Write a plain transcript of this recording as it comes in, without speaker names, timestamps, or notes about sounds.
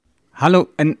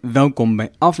Hallo en welkom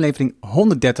bij aflevering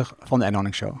 130 van de Erno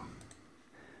Hannink Show.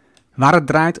 Waar het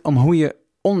draait om hoe je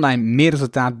online meer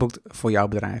resultaat boekt voor jouw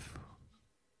bedrijf.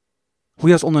 Hoe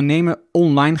je als ondernemer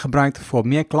online gebruikt voor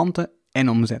meer klanten en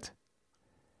omzet.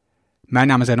 Mijn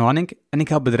naam is Erno Hannink en ik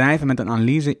help bedrijven met een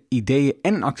analyse, ideeën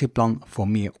en een actieplan voor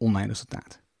meer online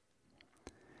resultaat.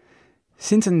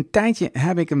 Sinds een tijdje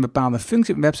heb ik een bepaalde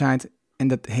functie op mijn website en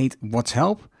dat heet What's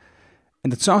Help. En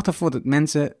dat zorgt ervoor dat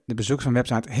mensen, de bezoekers van de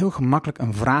website, heel gemakkelijk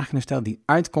een vraag kunnen stellen die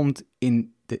uitkomt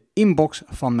in de inbox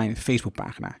van mijn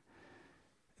Facebookpagina.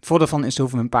 Het voordeel van is, ze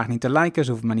hoeven mijn pagina niet te liken,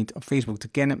 ze hoeven me niet op Facebook te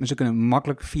kennen, maar ze kunnen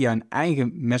makkelijk via een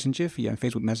eigen messenger, via een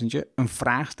Facebook Messenger, een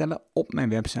vraag stellen op mijn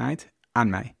website aan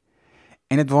mij.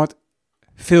 En het wordt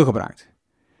veel gebruikt.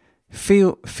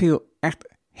 Echt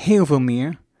heel veel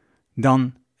meer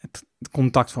dan het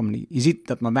contactformulier. Je ziet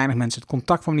dat maar weinig mensen het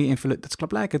contactformulier invullen. Dat is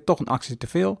klaarblijkelijk toch een actie te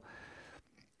veel.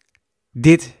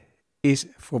 Dit is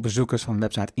voor bezoekers van de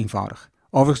website eenvoudig.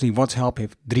 Overigens, die What's Help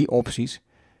heeft 3 opties.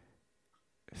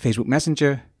 Facebook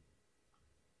Messenger,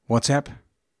 WhatsApp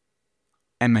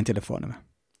en mijn telefoonnummer.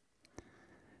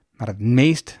 Maar het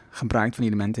meest gebruikt van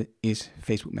die elementen is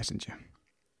Facebook Messenger.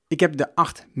 Ik heb de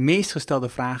 8 meest gestelde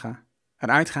vragen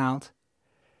eruit gehaald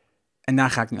en daar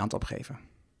ga ik nu antwoord op geven.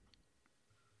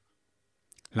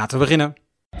 Laten we beginnen.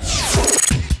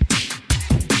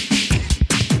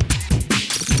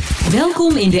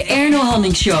 Welkom in de Erno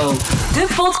Hannink Show.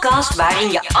 De podcast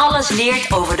waarin je alles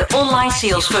leert over de online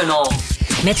sales funnel.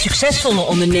 Met succesvolle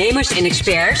ondernemers en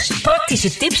experts,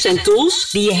 praktische tips en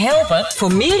tools die je helpen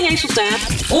voor meer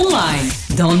resultaat online.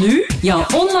 Dan nu, jouw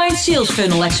online sales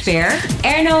funnel expert,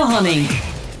 Erno Hannink.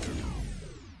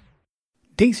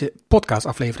 Deze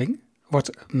podcastaflevering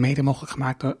wordt mede mogelijk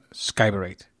gemaakt door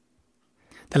Skyberate.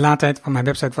 De laadtijd van mijn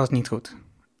website was niet goed.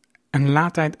 Een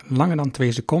laadtijd langer dan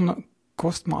 2 seconden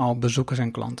kost me al bezoekers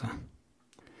en klanten.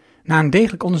 Na een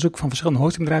degelijk onderzoek van verschillende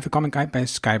hostingbedrijven kwam ik uit bij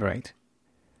Skyberate.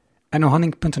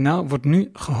 Ernohannink.nl wordt nu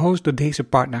gehost door deze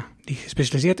partner, die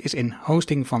gespecialiseerd is in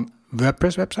hosting van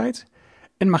WordPress-websites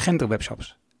en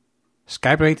Magento-webshops.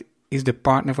 Skyberate is de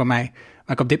partner voor mij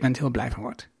waar ik op dit moment heel blij van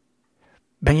word.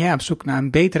 Ben jij op zoek naar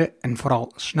een betere en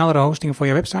vooral snellere hosting voor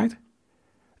je website?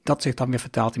 Dat zich dan weer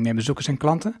vertaalt in meer bezoekers en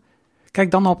klanten?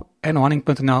 Kijk dan op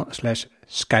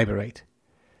ernohannink.nl/Skyberate.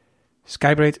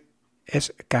 Skyberate,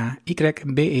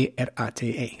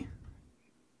 Skyberate.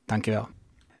 Dankjewel.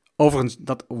 Overigens,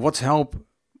 dat What's Help,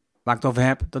 waar ik het over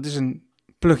heb, dat is een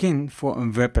plugin voor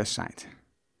een WordPress-site.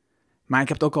 Maar ik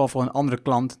heb het ook al voor een andere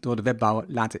klant door de webbouwer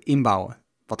laten inbouwen,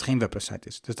 wat geen WordPress-site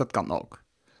is. Dus dat kan ook.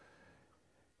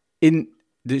 In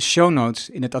de show notes,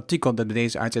 in het artikel dat bij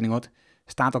deze uitzending wordt,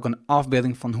 staat ook een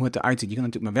afbeelding van hoe het eruit ziet. Je kan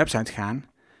natuurlijk naar mijn website gaan.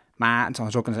 Maar het zou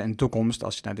zo kunnen zijn in de toekomst,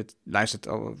 als je naar dit luistert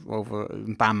over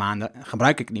een paar maanden,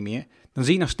 gebruik ik het niet meer. Dan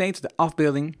zie je nog steeds de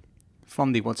afbeelding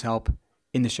van die What's Help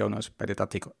in de show notes bij dit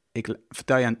artikel. Ik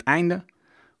vertel je aan het einde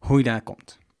hoe je daar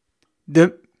komt.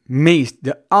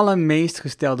 De allermeest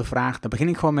gestelde vraag, daar begin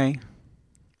ik gewoon mee,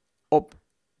 op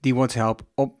die What's Help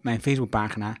op mijn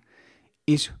Facebookpagina,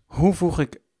 is: hoe voeg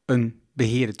ik een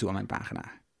beheerder toe aan mijn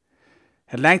pagina?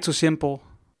 Het lijkt zo simpel,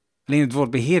 alleen het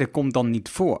woord beheerder komt dan niet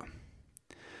voor.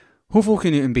 Hoe voeg je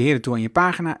nu een beheerder toe aan je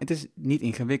pagina? Het is niet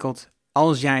ingewikkeld.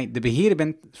 Als jij de beheerder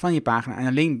bent van je pagina en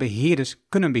alleen beheerders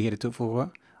kunnen een beheerder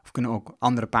toevoegen, of kunnen ook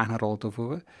andere paginarollen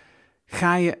toevoegen,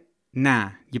 ga je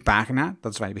naar je pagina,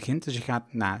 dat is waar je begint. Dus je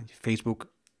gaat naar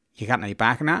Facebook, je gaat naar je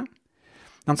pagina.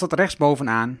 Dan staat er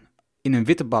rechtsbovenaan in een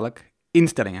witte balk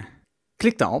instellingen.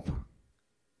 Klik daarop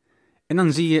en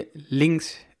dan zie je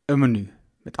links een menu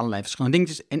met allerlei verschillende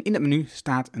dingetjes. En in het menu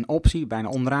staat een optie, bijna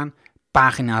onderaan,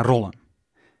 paginarollen.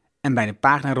 En bij de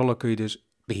paginarollen kun je dus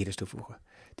beheerders toevoegen.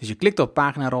 Dus je klikt op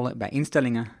paginarollen bij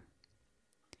instellingen.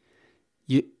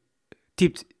 Je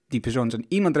typt die persoon zijn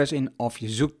e-mailadres in of je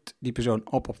zoekt die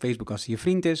persoon op Facebook als hij je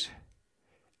vriend is.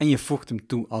 En je voegt hem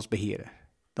toe als beheerder.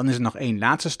 Dan is er nog 1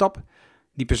 laatste stap.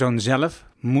 Die persoon zelf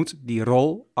moet die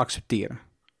rol accepteren.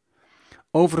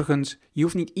 Overigens, je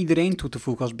hoeft niet iedereen toe te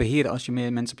voegen als beheerder als je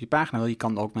meer mensen op je pagina wil. Je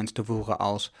kan ook mensen toevoegen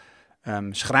als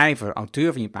schrijver,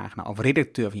 auteur van je pagina of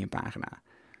redacteur van je pagina.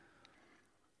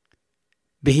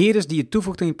 Beheerders die je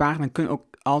toevoegt aan je pagina kunnen ook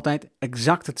altijd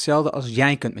exact hetzelfde als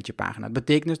jij kunt met je pagina. Dat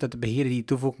betekent dus dat de beheerder die je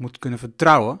toevoegt moet kunnen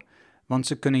vertrouwen, want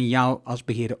ze kunnen jou als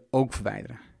beheerder ook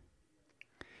verwijderen.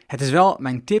 Het is wel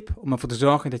mijn tip om ervoor te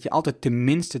zorgen dat je altijd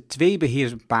tenminste 2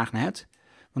 beheerders op je pagina hebt.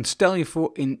 Want stel je voor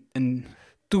in een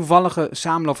toevallige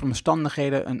samenloop van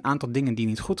omstandigheden, een aantal dingen die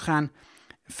niet goed gaan.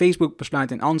 Facebook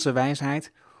besluit in al zijn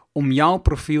wijsheid om jouw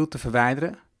profiel te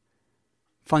verwijderen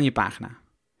van je pagina.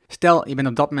 Stel, je bent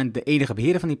op dat moment de enige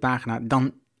beheerder van die pagina,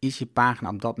 dan is je pagina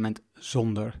op dat moment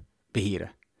zonder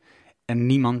beheerder. en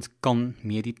niemand kan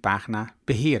meer die pagina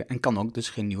beheren en kan ook dus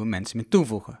geen nieuwe mensen meer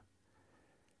toevoegen.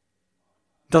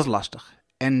 Dat is lastig.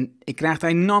 En ik krijg daar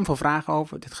enorm veel vragen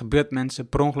over. Dit gebeurt mensen,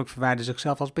 per ongeluk verwijderen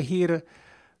zichzelf als beheerder.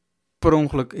 Per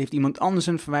ongeluk heeft iemand anders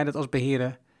een verwijderd als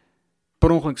beheerder. Per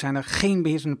ongeluk zijn er geen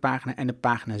beheerders van de pagina en de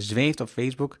pagina zweeft op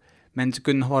Facebook. Mensen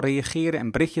kunnen nog wel reageren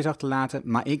en berichtjes achterlaten,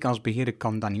 maar ik als beheerder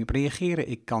kan daar niet op reageren.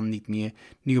 Ik kan niet meer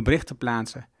nieuwe berichten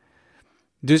plaatsen.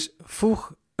 Dus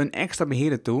voeg een extra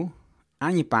beheerder toe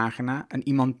aan je pagina en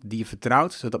iemand die je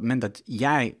vertrouwt, zodat op het moment dat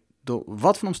jij door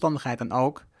wat voor omstandigheid dan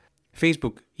ook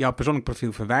Facebook jouw persoonlijk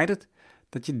profiel verwijdert,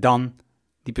 dat je dan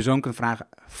die persoon kunt vragen,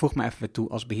 voeg me even weer toe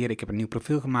als beheerder. Ik heb een nieuw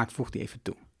profiel gemaakt, voeg die even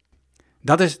toe.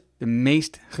 Dat is de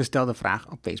meest gestelde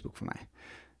vraag op Facebook voor mij.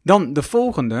 Dan de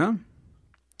volgende.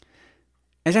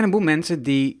 Er zijn een boel mensen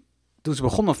die, toen ze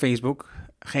begonnen op Facebook,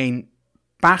 geen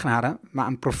pagina hadden, maar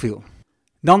een profiel.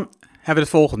 Dan hebben we het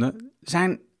volgende. Er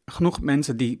zijn genoeg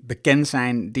mensen die bekend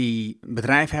zijn, die een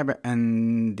bedrijf hebben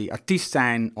en die artiest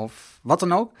zijn of wat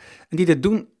dan ook. En die dat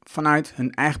doen vanuit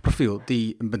hun eigen profiel.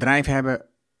 Die een bedrijf hebben,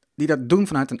 die dat doen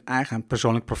vanuit hun eigen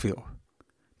persoonlijk profiel.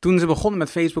 Toen ze begonnen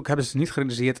met Facebook hebben ze niet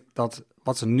gerealiseerd dat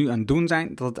wat ze nu aan het doen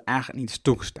zijn, dat het eigenlijk niet is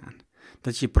toegestaan.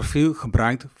 Dat je je profiel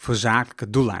gebruikt voor zakelijke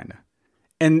doeleinden.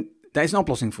 En daar is een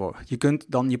oplossing voor. Je kunt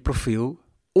dan je profiel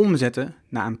omzetten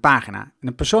naar een pagina. En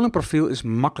een persoonlijk profiel is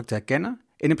makkelijk te herkennen.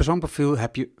 In een persoonlijk profiel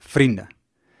heb je vrienden.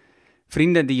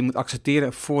 Vrienden die je moet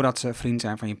accepteren voordat ze vriend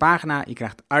zijn van je pagina. Je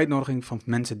krijgt uitnodiging van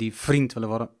mensen die vriend willen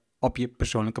worden op je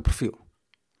persoonlijke profiel.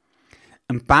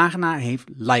 Een pagina heeft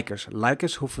likers.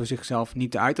 Likers hoeven zichzelf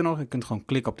niet uit te nodigen. Je kunt gewoon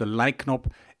klikken op de like-knop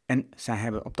en zij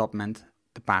hebben op dat moment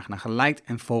de pagina geliked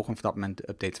en volgen op dat moment de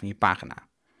update van je pagina.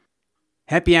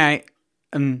 Heb jij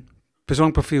een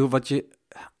persoonlijk profiel wat je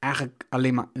eigenlijk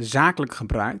alleen maar zakelijk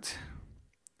gebruikt,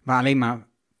 waar alleen maar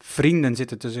vrienden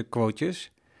zitten tussen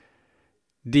quotejes,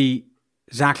 die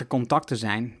zakelijke contacten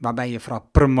zijn, waarbij je vooral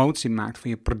promotie maakt voor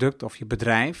je product of je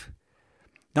bedrijf,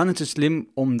 dan is het slim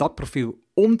om dat profiel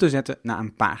om te zetten naar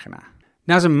een pagina.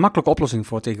 Daar is een makkelijke oplossing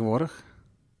voor tegenwoordig.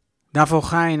 Daarvoor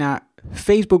ga je naar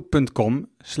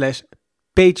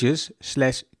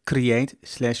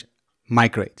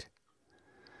facebook.com/pages/create/migrate.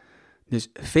 Dus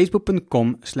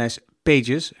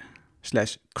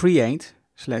facebook.com/pages/create/migrate.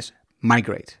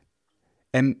 migrate.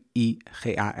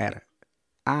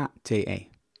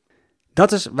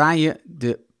 Dat is waar je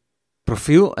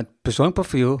het persoonlijk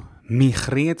profiel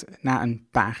migreert naar een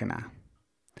pagina.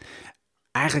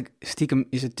 Eigenlijk stiekem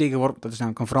is het tegenwoordig, dat is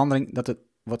namelijk een verandering, dat het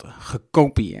wordt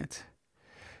gekopieerd.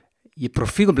 Je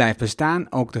profiel blijft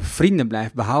bestaan, ook de vrienden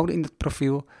blijven behouden in het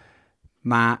profiel,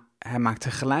 maar hij maakt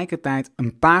tegelijkertijd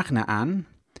een pagina aan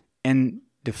en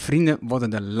de vrienden worden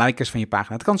de likers van je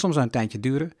pagina. Het kan soms een tijdje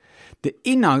duren. De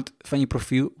inhoud van je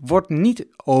profiel wordt niet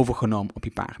overgenomen op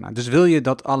je pagina. Dus wil je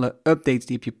dat alle updates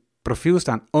die op je profiel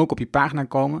staan ook op je pagina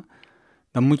komen,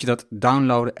 dan moet je dat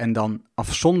downloaden en dan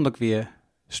afzonderlijk weer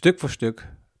stuk voor stuk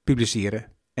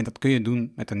publiceren. En dat kun je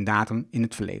doen met een datum in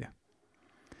het verleden.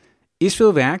 Is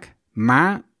veel werk,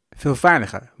 maar veel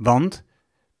veiliger, want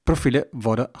profielen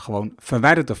worden gewoon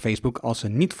verwijderd door Facebook als ze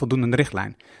niet voldoen aan de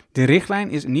richtlijn. De richtlijn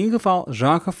is in ieder geval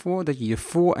zorg ervoor dat je je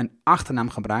voor- en achternaam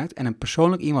gebruikt en een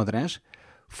persoonlijk e-mailadres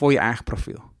voor je eigen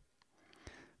profiel.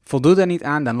 Voldoet daar niet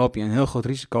aan, dan loop je een heel groot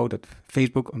risico dat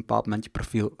Facebook op een bepaald moment je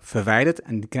profiel verwijdert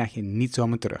en die krijg je niet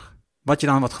zomaar terug. Wat je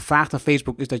dan wordt gevraagd aan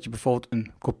Facebook is dat je bijvoorbeeld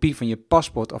een kopie van je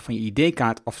paspoort of van je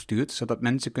ID-kaart afstuurt, zodat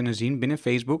mensen kunnen zien binnen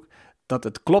Facebook dat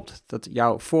het klopt dat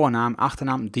jouw voornaam,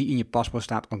 achternaam die in je paspoort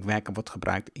staat ook werkelijk wordt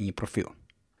gebruikt in je profiel.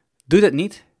 Doe dat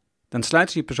niet, dan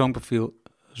sluit je je persoonlijk profiel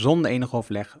zonder enig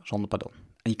overleg, zonder pardon.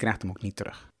 En je krijgt hem ook niet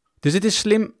terug. Dus het is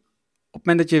slim op het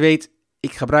moment dat je weet,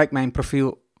 ik gebruik mijn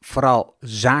profiel vooral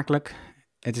zakelijk.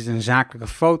 Het is een zakelijke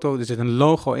foto, er zit een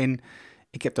logo in.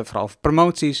 Ik heb het vooral voor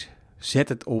promoties. Zet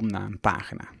het om naar een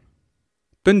pagina.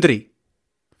 Punt 3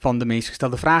 van de meest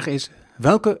gestelde vragen is,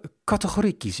 welke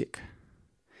categorie kies ik?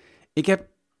 Ik heb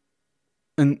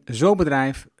een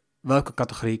zo-bedrijf, welke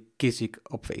categorie kies ik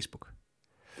op Facebook?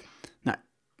 Nou,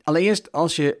 allereerst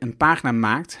als je een pagina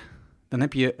maakt, dan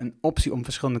heb je een optie om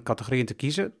verschillende categorieën te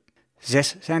kiezen.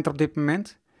 6 zijn er op dit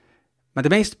moment. Maar de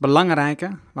meest belangrijke,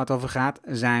 waar het over gaat,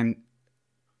 zijn,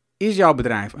 is jouw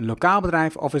bedrijf een lokaal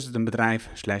bedrijf of is het een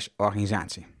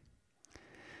bedrijf/organisatie?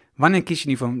 Wanneer kies je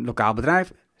nu voor een lokaal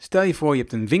bedrijf? Stel je voor je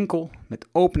hebt een winkel met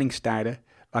openingstijden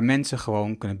waar mensen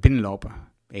gewoon kunnen binnenlopen.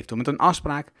 Eventueel met een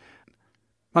afspraak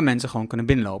waar mensen gewoon kunnen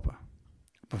binnenlopen.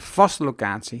 Op een vaste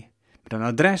locatie, met een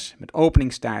adres, met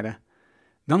openingstijden.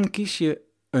 Dan kies je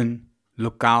een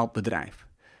lokaal bedrijf.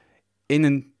 In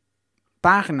een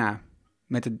pagina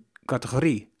met de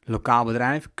categorie lokaal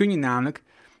bedrijf kun je namelijk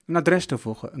een adres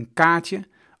toevoegen, een kaartje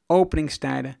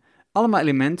openingstijden. Allemaal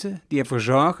elementen die ervoor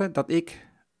zorgen dat ik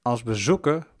als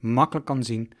bezoeker makkelijk kan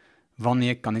zien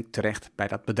wanneer kan ik terecht bij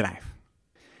dat bedrijf.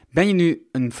 Ben je nu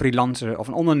een freelancer of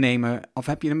een ondernemer of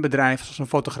heb je een bedrijf zoals een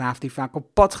fotograaf die vaak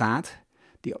op pad gaat,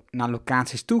 die naar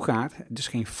locaties toe gaat, dus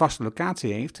geen vaste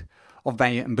locatie heeft, of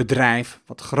ben je een bedrijf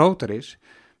wat groter is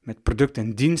met producten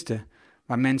en diensten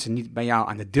waar mensen niet bij jou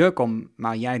aan de deur komen,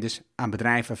 maar jij dus aan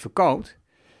bedrijven verkoopt,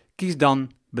 kies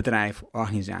dan bedrijf of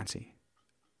organisatie.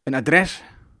 Een adres,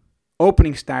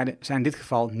 openingstijden zijn in dit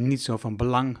geval niet zo van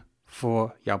belang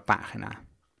voor jouw pagina.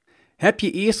 Heb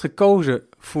je eerst gekozen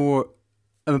voor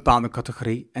een bepaalde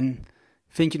categorie en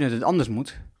vind je dat het anders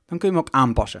moet, dan kun je hem ook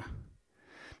aanpassen.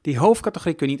 Die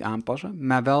hoofdcategorie kun je niet aanpassen,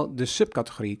 maar wel de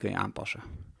subcategorie kun je aanpassen.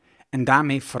 En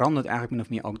daarmee verandert eigenlijk min of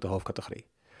meer ook de hoofdcategorie.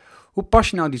 Hoe pas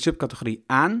je nou die subcategorie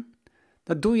aan?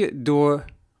 Dat doe je door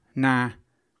naar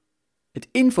het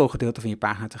infogedeelte van je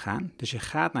pagina te gaan. Dus je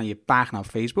gaat naar je pagina op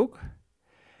Facebook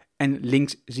en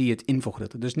links zie je het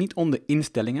infogedeelte. Dus niet onder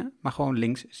instellingen, maar gewoon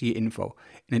links zie je info.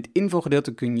 In het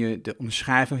infogedeelte kun je de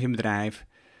omschrijving van je bedrijf,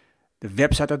 de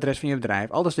websiteadres van je bedrijf,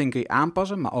 al dat dingen kun je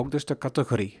aanpassen, maar ook dus de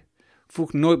categorie.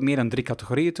 Voeg nooit meer dan 3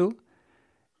 categorieën toe,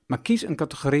 maar kies een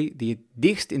categorie die het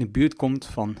dichtst in de buurt komt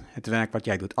van het werk wat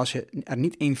jij doet. Als je er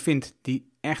niet één vindt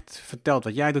die echt vertelt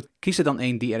wat jij doet, kies er dan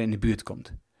één die er in de buurt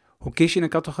komt. Hoe kies je een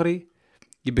categorie?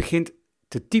 Je begint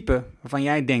te typen waarvan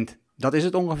jij denkt, dat is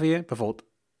het ongeveer, bijvoorbeeld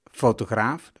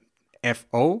fotograaf,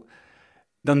 FO,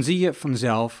 dan zie je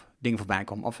vanzelf dingen voorbij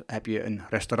komen. Of heb je een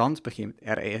restaurant, begin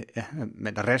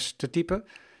met rest te typen,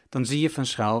 dan zie je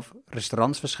vanzelf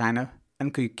restaurants verschijnen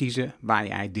en kun je kiezen waar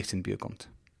jij het dichtst in de buurt komt.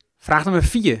 Vraag nummer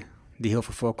 4 die heel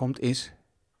veel voorkomt is,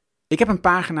 ik heb een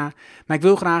pagina, maar ik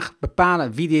wil graag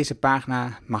bepalen wie deze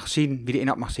pagina mag zien, wie de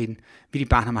inhoud mag zien, wie die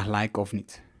pagina mag liken of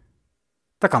niet.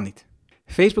 Dat kan niet.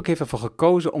 Facebook heeft ervoor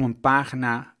gekozen om een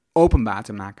pagina openbaar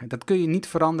te maken. Dat kun je niet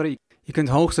veranderen. Je kunt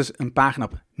hoogstens een pagina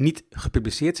op niet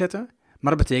gepubliceerd zetten,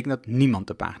 maar dat betekent dat niemand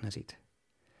de pagina ziet.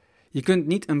 Je kunt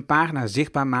niet een pagina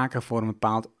zichtbaar maken voor een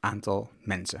bepaald aantal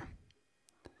mensen.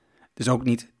 Dus ook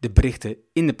niet de berichten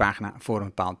in de pagina voor een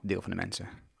bepaald deel van de mensen.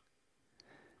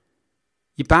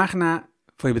 Je pagina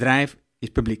voor je bedrijf is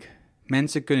publiek.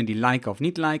 Mensen kunnen die liken of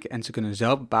niet liken en ze kunnen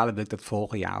zelf bepalen wil ik dat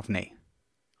volgen, ja of nee.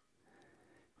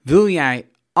 Wil jij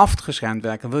afgeschermd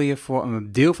werken, wil je voor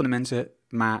een deel van de mensen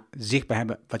maar zichtbaar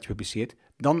hebben wat je publiceert,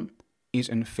 dan is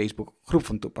een Facebook groep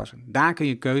van toepassing. Daar kun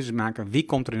je keuzes maken wie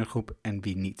komt er in de groep en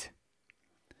wie niet.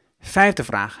 5e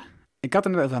vraag. Ik had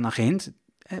er net aan gehint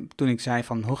toen ik zei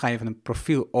van hoe ga je van een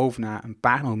profiel over naar een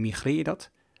pagina, hoe migreer je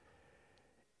dat?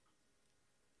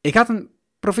 Ik had een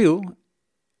profiel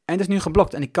en het is nu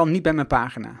geblokt en ik kan niet bij mijn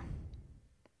pagina.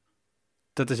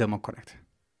 Dat is helemaal correct.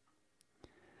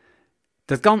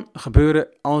 Dat kan gebeuren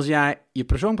als jij je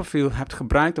persoonprofiel hebt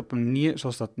gebruikt op een manier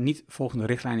zoals dat niet volgens de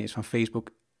richtlijnen is van Facebook.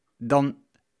 En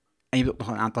je hebt ook nog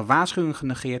een aantal waarschuwingen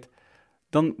genegeerd,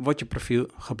 dan wordt je profiel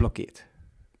geblokkeerd.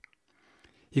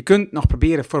 Je kunt nog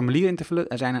proberen formulieren in te vullen.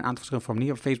 Er zijn een aantal verschillende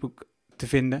formulieren op Facebook te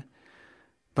vinden,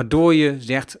 waardoor je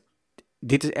zegt,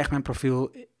 dit is echt mijn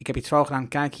profiel, ik heb iets fout gedaan,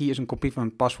 kijk hier is een kopie van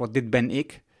mijn paswoord, dit ben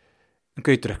ik. Dan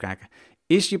kun je terugkijken.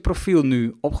 Is je profiel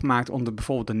nu opgemaakt onder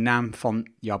bijvoorbeeld de naam van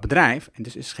jouw bedrijf, en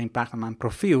dus is het geen pagina maar een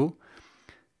profiel,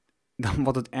 dan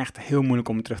wordt het echt heel moeilijk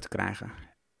om het terug te krijgen.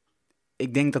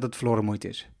 Ik denk dat het verloren moeite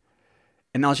is.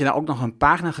 En als je daar ook nog een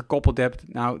pagina gekoppeld hebt,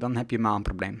 nou dan heb je maar een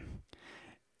probleem.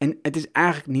 En het is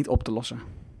eigenlijk niet op te lossen.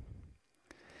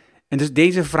 En dus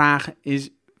deze vraag is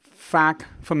vaak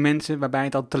voor mensen waarbij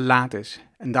het al te laat is.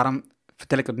 En daarom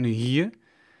vertel ik het nu hier.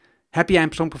 Heb jij een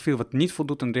persoonprofiel wat niet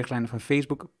voldoet aan de richtlijnen van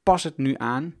Facebook? Pas het nu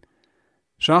aan.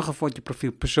 Zorg ervoor dat je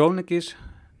profiel persoonlijk is.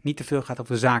 Niet te veel gaat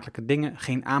over zakelijke dingen.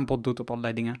 Geen aanbod doet op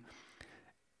allerlei dingen.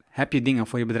 Heb je dingen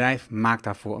voor je bedrijf? Maak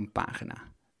daarvoor een pagina.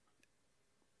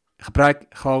 Gebruik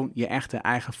gewoon je echte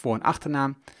eigen voor- en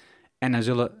achternaam. En er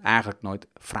zullen eigenlijk nooit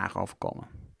vragen over komen.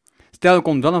 Stel er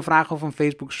komt wel een vraag over van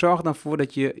Facebook. Zorg dan voor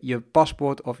dat je je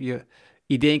paspoort of je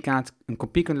ID-kaart een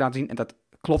kopie kunt laten zien. En dat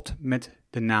klopt met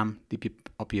de naam die je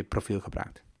op je profiel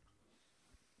gebruikt.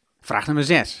 Vraag nummer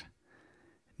 6.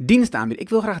 Diensten aanbieden. Ik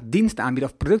wil graag diensten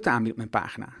aanbieden of producten aanbieden op mijn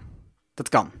pagina. Dat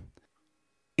kan.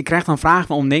 Ik krijg dan vragen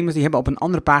van ondernemers die hebben op een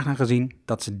andere pagina gezien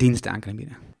dat ze diensten aan kunnen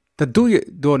bieden. Dat doe je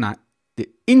door naar de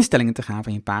instellingen te gaan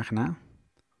van je pagina.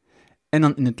 En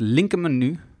dan in het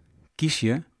linkermenu kies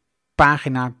je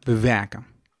pagina bewerken.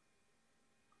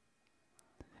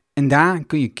 En daar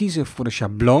kun je kiezen voor de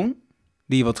schabloon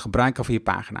die je wilt gebruiken voor je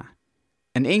pagina.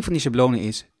 En een van die schablonen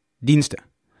is diensten. Op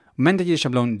het moment dat je de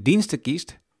schabloon diensten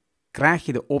kiest, krijg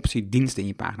je de optie diensten in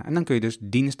je pagina. En dan kun je dus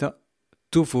diensten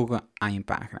toevoegen aan je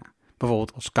pagina.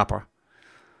 Bijvoorbeeld als kapper.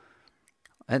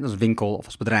 als winkel of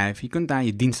als bedrijf. Je kunt daar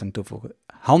je dienst aan toevoegen.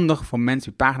 Handig voor mensen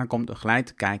die op je pagina komt om gelijk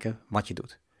te kijken wat je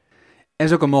doet. Er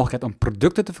is ook een mogelijkheid om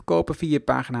producten te verkopen via je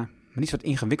pagina. Maar niet wat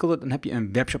ingewikkelder, dan heb je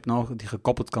een webshop nodig die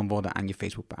gekoppeld kan worden aan je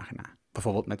Facebookpagina.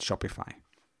 Bijvoorbeeld met Shopify.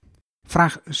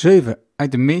 Vraag 7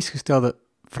 uit de meest gestelde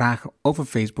vragen over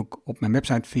Facebook op mijn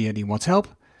website via die What's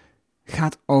Help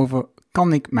gaat over: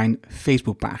 kan ik mijn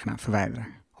Facebookpagina verwijderen?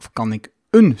 Of kan ik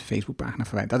een Facebookpagina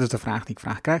verwijderen? Dat is de vraag die ik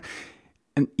vaak krijg.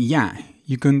 En ja,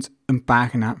 je kunt een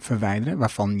pagina verwijderen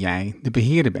waarvan jij de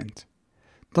beheerder bent.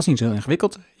 Dat is niet zo heel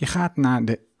ingewikkeld. Je gaat naar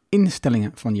de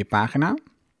instellingen van je pagina.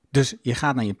 Dus je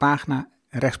gaat naar je pagina,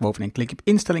 rechtsbovenin klik je op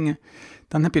instellingen.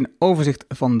 Dan heb je een overzicht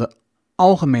van de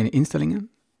algemene instellingen.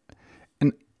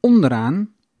 En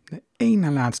onderaan, de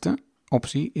ene laatste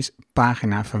optie is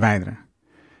pagina verwijderen.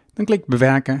 Dan klik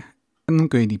bewerken en dan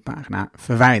kun je die pagina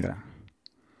verwijderen.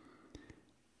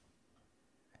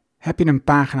 Heb je een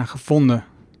pagina gevonden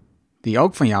die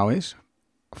ook van jou is,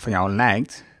 of van jou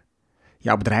lijkt,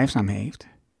 jouw bedrijfsnaam heeft,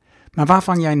 maar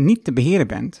waarvan jij niet de beheerder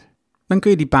bent, dan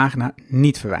kun je die pagina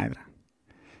niet verwijderen.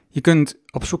 Je kunt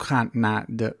op zoek gaan naar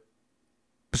de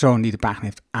persoon die de pagina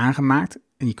heeft aangemaakt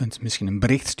en je kunt misschien een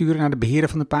bericht sturen naar de beheerder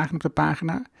van de pagina op de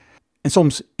pagina. En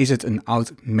soms is het een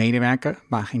oud medewerker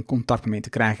waar geen contact mee te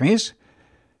krijgen is.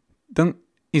 Dan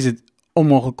is het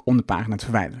onmogelijk om de pagina te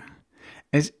verwijderen.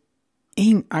 Er is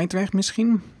één uitweg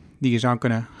misschien die je zou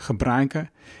kunnen gebruiken.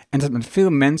 En dat met veel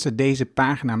mensen deze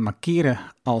pagina markeren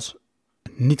als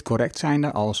niet correct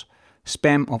zijnde, als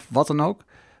spam of wat dan ook,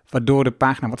 waardoor de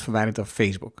pagina wordt verwijderd door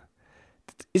Facebook.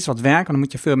 Het is wat werk, want dan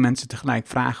moet je veel mensen tegelijk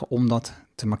vragen om dat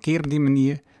te markeren op die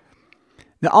manier.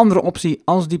 De andere optie,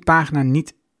 als die pagina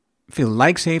niet veel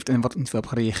likes heeft en wordt niet veel op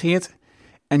gereageerd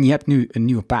en je hebt nu een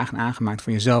nieuwe pagina aangemaakt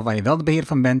voor jezelf waar je wel de beheerder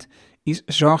van bent, is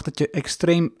zorg dat je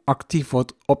extreem actief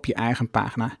wordt op je eigen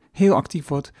pagina. Heel actief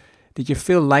wordt, dat je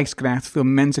veel likes krijgt, veel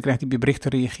mensen krijgt die op je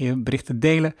berichten reageren, berichten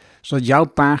delen, zodat jouw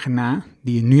pagina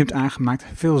die je nu hebt aangemaakt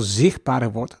veel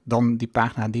zichtbaarder wordt dan die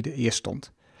pagina die er eerst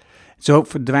stond. Zo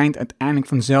verdwijnt uiteindelijk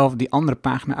vanzelf die andere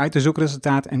pagina uit de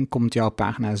zoekresultaten en komt jouw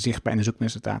pagina zichtbaar in de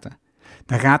zoekresultaten.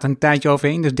 Daar gaat een tijdje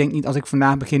overheen, dus denk niet als ik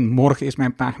vandaag begin, morgen is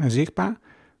mijn pagina zichtbaar.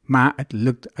 Maar het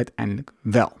lukt uiteindelijk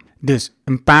wel. Dus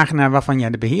een pagina waarvan jij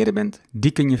de beheerder bent,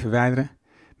 die kun je verwijderen.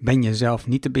 Ben je zelf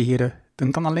niet de beheerder,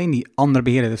 dan kan alleen die andere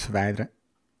beheerder het verwijderen.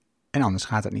 En anders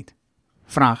gaat het niet.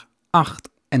 Vraag 8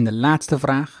 en de laatste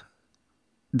vraag.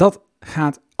 Dat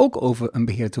gaat ook over een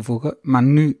beheerder toevoegen, maar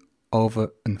nu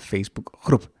over een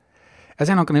Facebookgroep. Er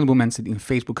zijn ook een heleboel mensen die een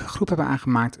Facebookgroep hebben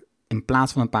aangemaakt in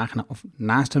plaats van een pagina of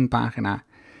naast hun pagina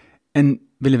en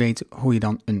willen weten hoe je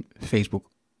dan een Facebook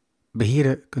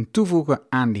beheerder kunt toevoegen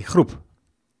aan die groep.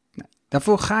 Nou,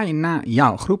 daarvoor ga je naar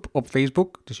jouw groep op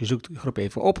Facebook, dus je zoekt die groep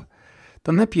even op.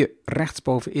 Dan heb je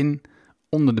rechtsbovenin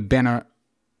onder de banner,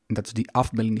 dat is die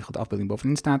afbeelding, die grote afbeelding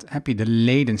bovenin staat, heb je de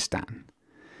leden staan.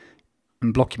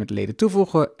 Een blokje met leden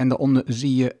toevoegen en daaronder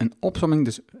zie je een opsomming,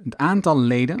 dus het aantal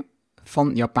leden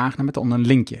van jouw pagina met daaronder een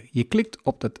linkje. Je klikt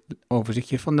op dat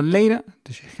overzichtje van de leden,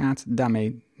 dus je gaat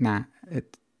daarmee naar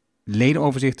het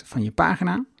ledenoverzicht van je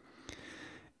pagina.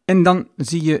 En dan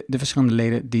zie je de verschillende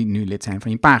leden die nu lid zijn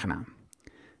van je pagina.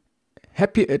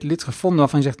 Heb je het lid gevonden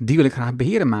waarvan je zegt, die wil ik graag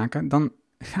beheerder maken, dan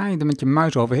ga je er met je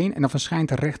muis overheen en dan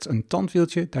verschijnt er rechts een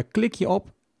tandwieltje, daar klik je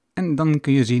op en dan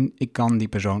kun je zien, ik kan die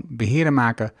persoon beheerder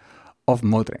maken of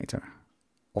moderator.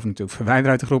 Of natuurlijk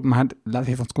verwijderen uit de groep, maar laten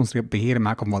we even ons concentreren op beheerder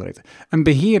maken of moderator. Een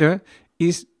beheerder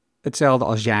is hetzelfde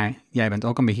als jij. Jij bent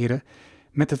ook een beheerder.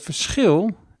 Met het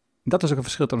verschil, dat is ook een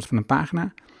verschil ten opzichte van een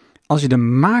pagina. Als je de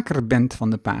maker bent van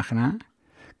de pagina,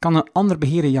 kan een andere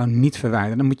beheerder jou niet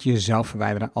verwijderen. Dan moet je jezelf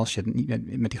verwijderen als je het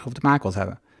niet met die groep te maken wilt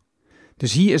hebben.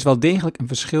 Dus hier is wel degelijk een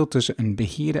verschil tussen een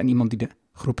beheerder en iemand die de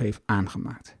groep heeft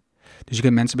aangemaakt. Dus je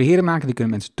kunt mensen beheerder maken, die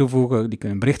kunnen mensen toevoegen, die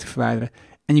kunnen berichten verwijderen.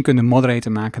 En je kunt een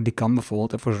moderator maken, die kan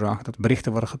bijvoorbeeld ervoor zorgen dat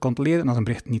berichten worden gecontroleerd en als een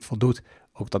bericht niet voldoet,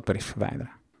 ook dat bericht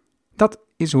verwijderen. Dat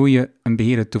is hoe je een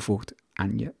beheerder toevoegt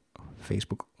aan je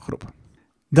Facebookgroep.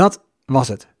 Dat was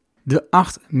het. De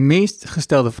 8 meest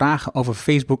gestelde vragen over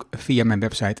Facebook via mijn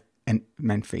website en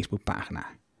mijn Facebookpagina.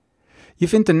 Je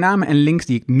vindt de namen en links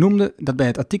die ik noemde, dat bij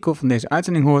het artikel van deze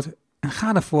uitzending hoort, en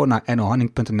ga daarvoor naar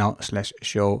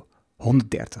ernohannink.nl/show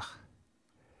 130.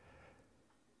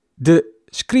 De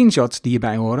screenshots die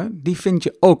hierbij horen, die vind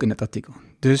je ook in het artikel.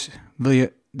 Dus wil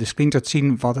je de screenshot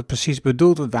zien wat het precies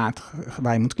bedoelt,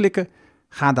 waar je moet klikken,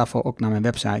 ga daarvoor ook naar mijn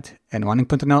website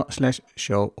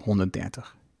ernohannink.nl/show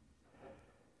 130.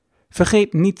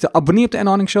 Vergeet niet te abonneren op de Erno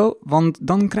Hannink Show, want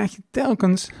dan krijg je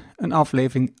telkens een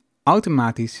aflevering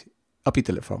automatisch op je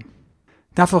telefoon.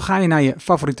 Daarvoor ga je naar je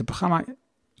favoriete programma,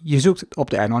 je zoekt op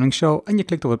de Erno Hannink Show en je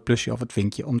klikt op het plusje of het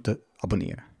vinkje om te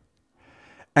abonneren.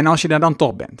 En als je daar dan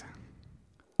toch bent,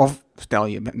 of stel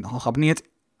je bent al geabonneerd,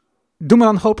 doe me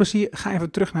dan groot plezier. Ga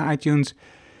even terug naar iTunes,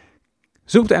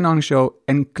 zoek de Erno Hannink Show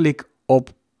en klik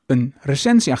op een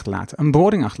recensie achterlaten, een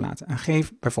beoordeling achterlaten. En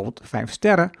geef bijvoorbeeld 5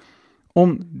 sterren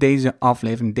om deze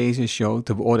aflevering, deze show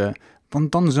te beoordelen.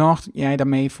 Want dan zorgt jij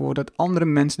daarmee voor dat andere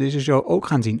mensen deze show ook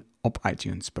gaan zien op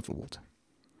iTunes bijvoorbeeld.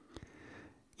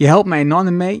 Je helpt mij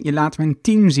enorm mee, je laat mijn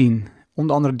team zien,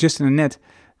 onder andere Justin en Ned,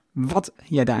 wat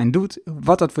jij daarin doet,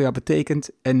 wat dat voor jou betekent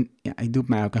en ja, je doet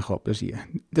mij ook een groot plezier.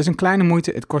 Het is een kleine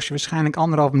moeite, het kost je waarschijnlijk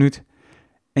 1,5 minuut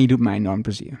en je doet mij enorm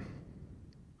plezier.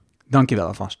 Dank je wel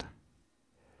alvast.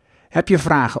 Heb je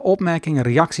vragen, opmerkingen,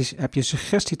 reacties, heb je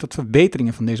suggesties tot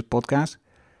verbeteringen van deze podcast?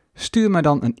 Stuur me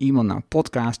dan een e-mail naar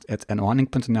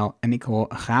podcast@ernohannink.nl en ik hoor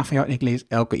graag van jou en ik lees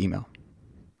elke e-mail.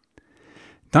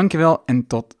 Dankjewel en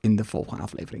tot in de volgende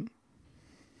aflevering.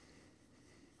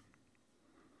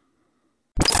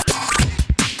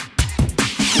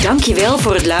 Dankjewel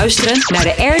voor het luisteren naar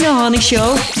de Erno Hannink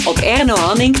Show op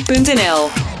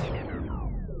ernohannink.nl.